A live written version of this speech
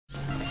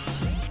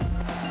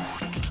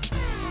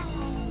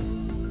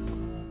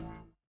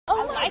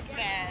like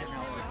this.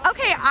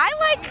 Okay,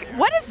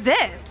 what is this?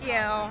 Thank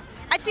you.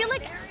 I feel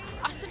like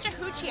such a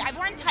hoochie. I've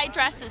worn tight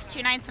dresses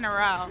 2 nights in a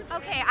row.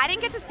 Okay, I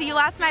didn't get to see you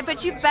last night,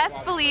 but you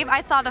best believe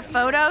I saw the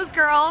photos,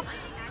 girl.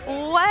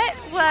 What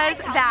was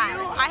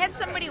that? I had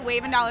somebody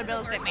waving dollar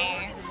bills at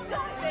me.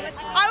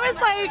 I was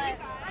like,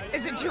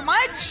 is it too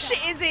much?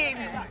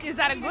 Is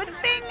that a good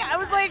thing? I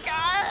was like,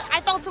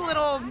 I felt a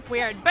little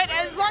weird, but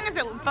as long as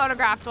it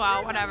photographed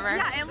well, whatever.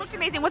 Yeah, it looked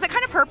amazing. Was it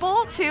kind of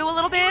purple too, a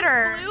little bit,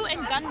 or? Blue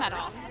and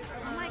gunmetal.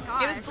 Oh my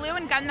gosh. It was blue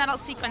and gunmetal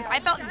sequins. I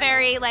felt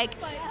very like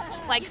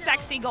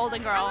sexy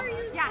golden girl.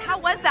 Yeah, how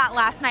was that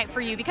last night for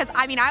you? Because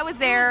I mean, I was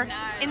there.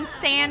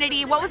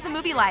 Insanity. What was the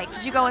movie like?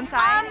 Did you go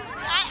inside?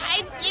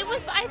 I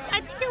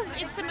think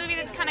it's a movie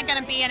that's kind of going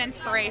to be an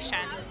inspiration.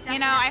 You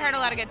know, I heard a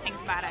lot of good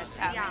things about it.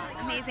 So.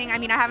 Yeah, amazing. I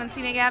mean, I haven't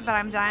seen it yet, but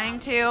I'm dying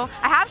to.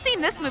 I have seen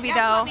this movie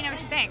though. Let me know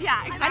what you think.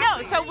 Yeah, exactly. I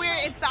know. So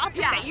it's the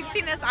opposite. Yeah. You've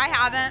seen this. I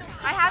haven't.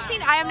 I have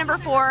seen I Am Number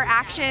 4,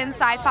 action,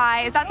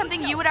 sci-fi. Is that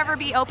something you would ever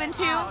be open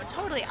to? Oh,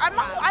 totally.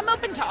 I'm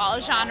open to all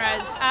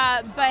genres,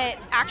 but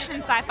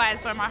action sci-fi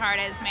is where my heart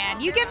is, man.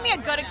 You give me a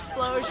good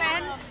explosion,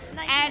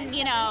 and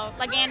you know,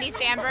 like Andy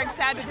Samberg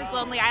said with his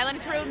Lonely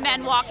Island crew,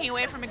 men walking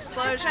away from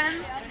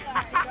explosions.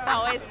 It's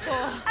always cool.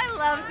 I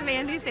love some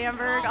Andy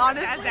Samberg,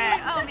 honestly. That's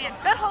it. Oh man.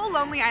 That whole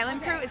Lonely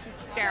Island crew is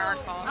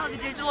hysterical. Oh, the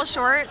digital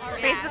shorts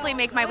basically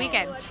make my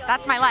weekend.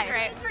 That's my life.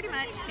 Right. Pretty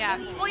much. Yeah.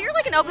 Well, you're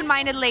like an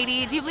open-minded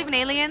lady. Do you believe in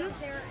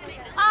aliens?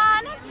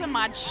 Not so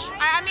much.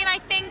 I mean, I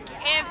think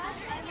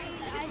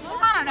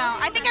I don't know.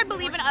 I think I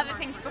believe in other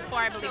things before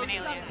I believe in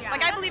aliens.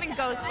 Like, I believe in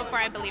ghosts before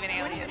I believe in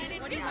aliens.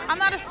 I'm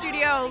not a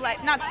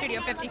not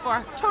Studio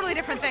 54, totally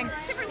different thing.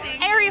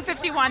 Area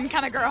 51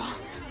 kind of girl.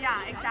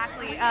 Yeah,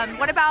 exactly.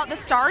 What about the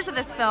stars of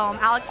this film?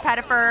 Alex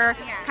Pettyfer,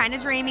 Kind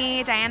of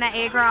Dreamy, Diana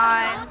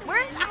Agron.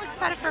 Where's Alex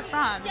Pettyfer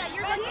from?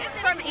 He's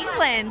from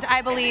England,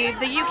 I believe,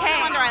 the UK.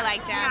 No wonder I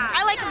liked him. Yeah.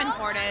 I like him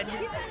imported.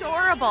 He's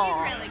adorable.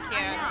 He's really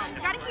cute.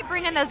 You gotta keep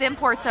bringing those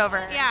imports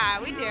over. Yeah,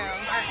 we do.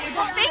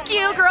 Well, thank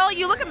you, girl.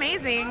 You look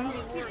amazing.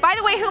 By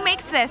the way, who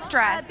makes this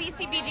dress?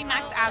 BCBG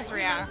Max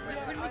Azria.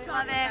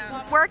 Love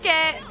it. Work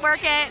it.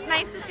 Work it.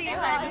 Nice to see you.